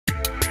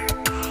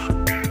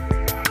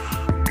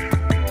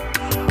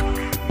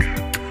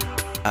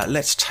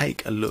let's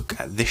take a look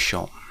at this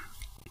shot.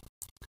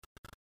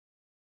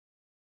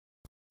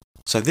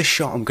 So this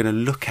shot I'm going to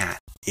look at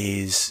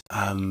is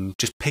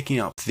just picking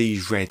up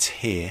these reds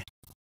here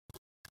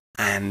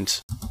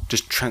and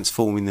just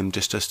transforming them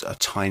just a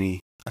tiny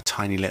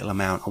little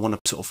amount. I want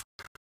to sort of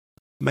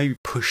maybe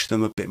push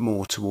them a bit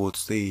more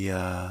towards the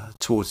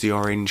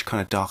orange,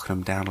 kind of darken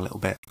them down a little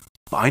bit.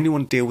 But I only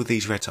want to deal with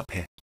these reds up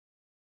here.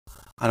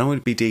 I don't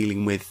want to be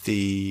dealing with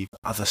the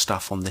other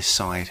stuff on this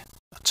side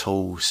at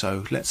all.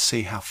 So let's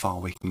see how far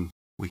we can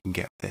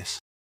get with this.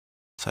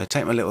 So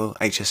take my little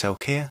HSL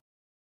keyer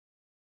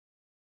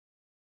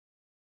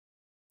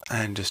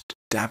and just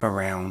dab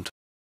around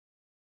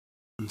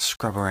and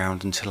scrub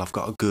around until I've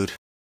got a good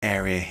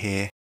area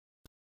here.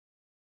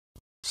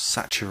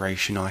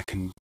 Saturation I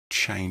can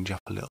change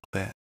up a little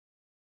bit.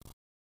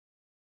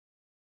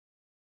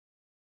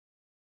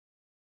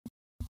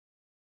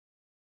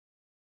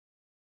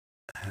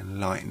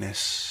 And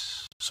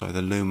lightness, so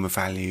the luma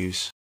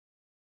values,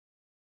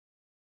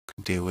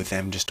 can deal with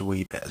them just a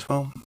wee bit as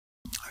well.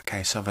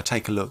 Okay, so if I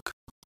take a look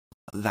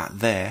at that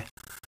there,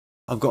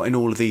 I've got in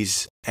all of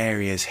these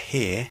areas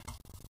here.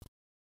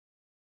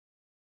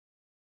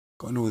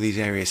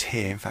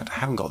 In fact, I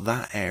haven't got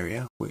that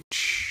area,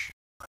 which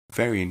I'm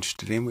very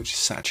interested in, which is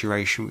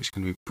saturation, which is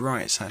going to be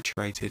bright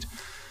saturated.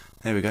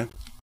 There we go.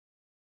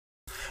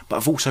 But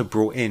I've also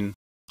brought in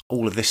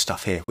all of this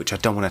stuff here, which I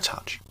don't want to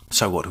touch.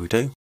 So what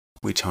do?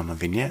 We turn on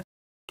vignette,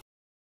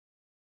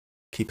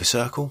 keep a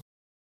circle,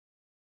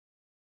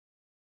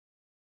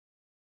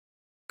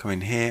 come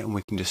in here, and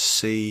we can just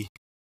see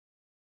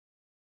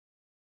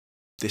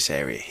this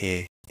area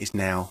here is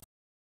now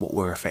what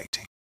we're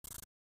affecting.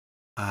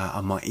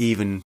 I might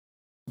even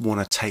want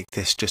to take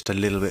this just a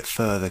little bit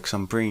further because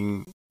I'm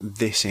bringing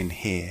this in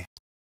here.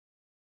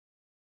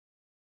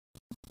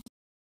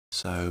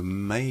 So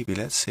maybe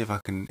let's see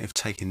if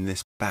taking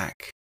this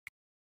back.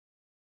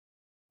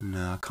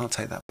 No, I can't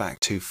take that back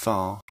too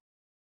far.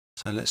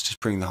 So let's just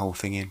bring the whole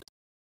thing in.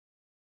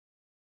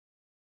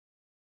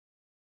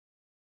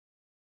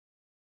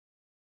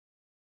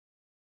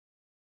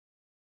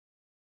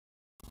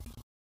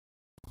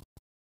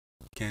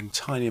 Again,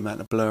 tiny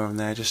amount of blur on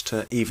there just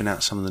to even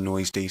out some of the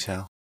noise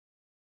detail.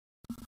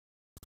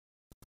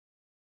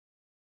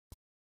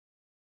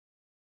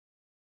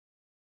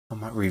 I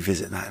might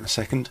revisit that in a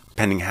second,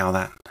 depending how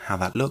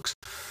that looks.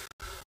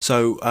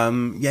 So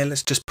yeah,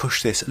 let's just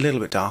push this a little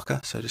bit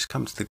darker. So just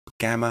come to the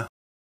gamma,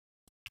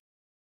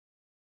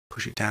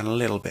 push it down a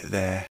little bit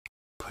there,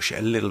 push it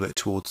a little bit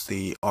towards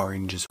the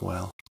orange as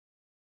well.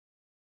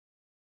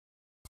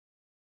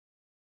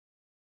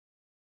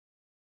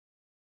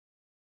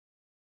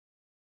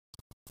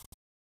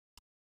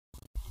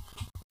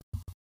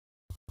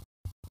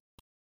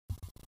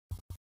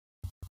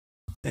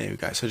 There we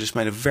go. So just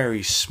made a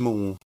very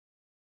small,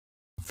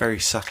 very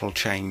subtle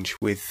change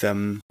with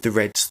the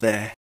reds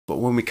there. But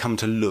when we come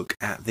to look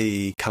at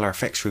the colour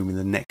effects room in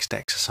the next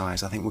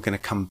exercise, I think we're going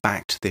to come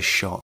back to this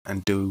shot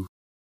and do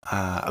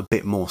a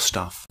bit more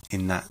stuff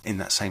in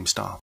that same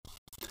style.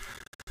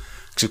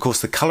 Because of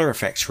course the colour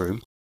effects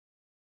room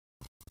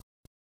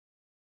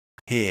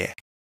here,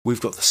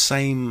 we've got the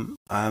same,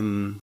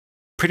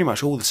 pretty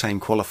much all the same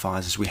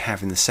qualifiers as we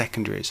have in the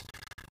secondaries.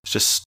 It's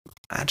just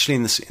actually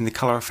in the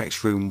colour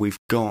effects room we've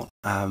got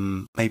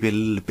maybe a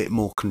little bit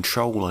more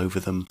control over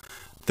them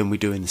than we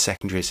do in the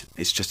secondaries.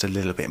 It's just a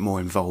little bit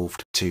more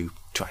involved to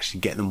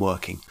actually get them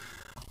working,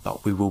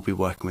 but we will be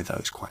working with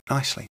those quite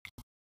nicely.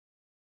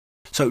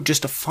 So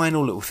just a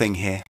final little thing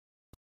here.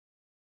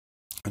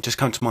 I just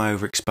come to my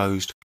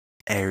overexposed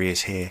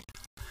areas here.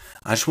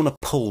 I just want to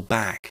pull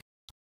back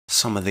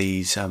some of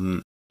this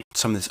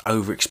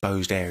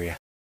overexposed area,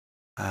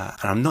 and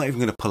I'm not even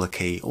going to pull a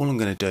key. All I'm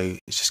going to do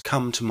is just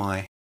come to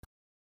my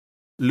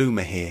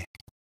luma here,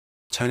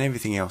 turn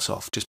everything else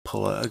off, just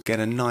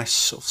get a nice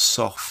sort of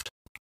soft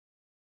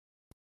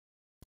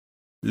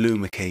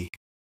luma key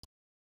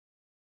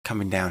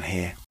coming down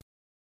here,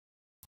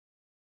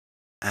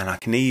 and I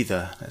can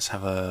either, let's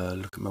have a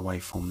look at my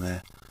waveform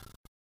there,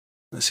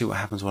 let's see what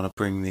happens when I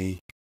bring the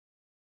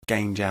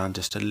gain down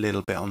just a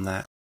little bit on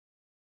that.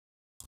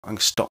 I can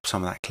stop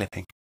some of that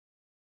clipping.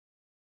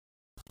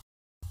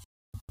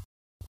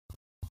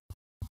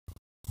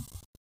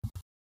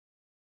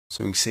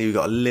 So we can see we've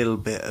got a little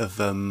bit of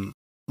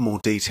more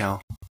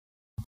detail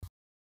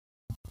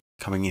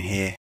coming in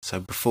here. So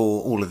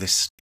before all of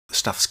this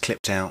stuff's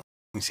clipped out,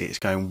 you can see it's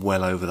going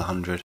well over the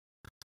 100.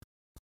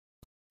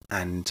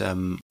 And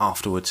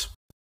afterwards,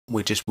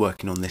 we're just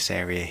working on this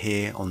area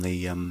here on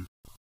the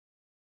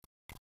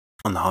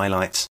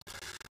highlights,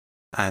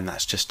 and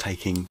that's just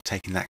taking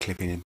that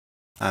clipping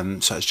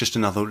in. So it's just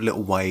another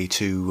little way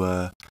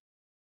to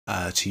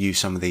use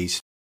some of these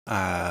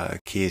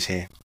keys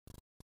here.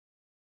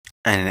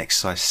 And in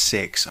exercise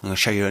 6, I'm going to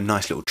show you a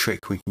nice little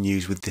trick we can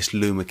use with this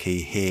luma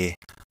key here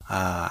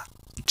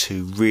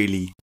to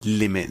really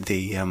limit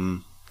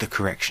the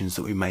corrections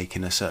that we make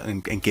in a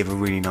certain, and give a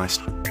really nice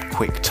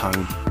quick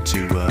tone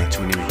to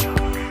an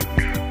image.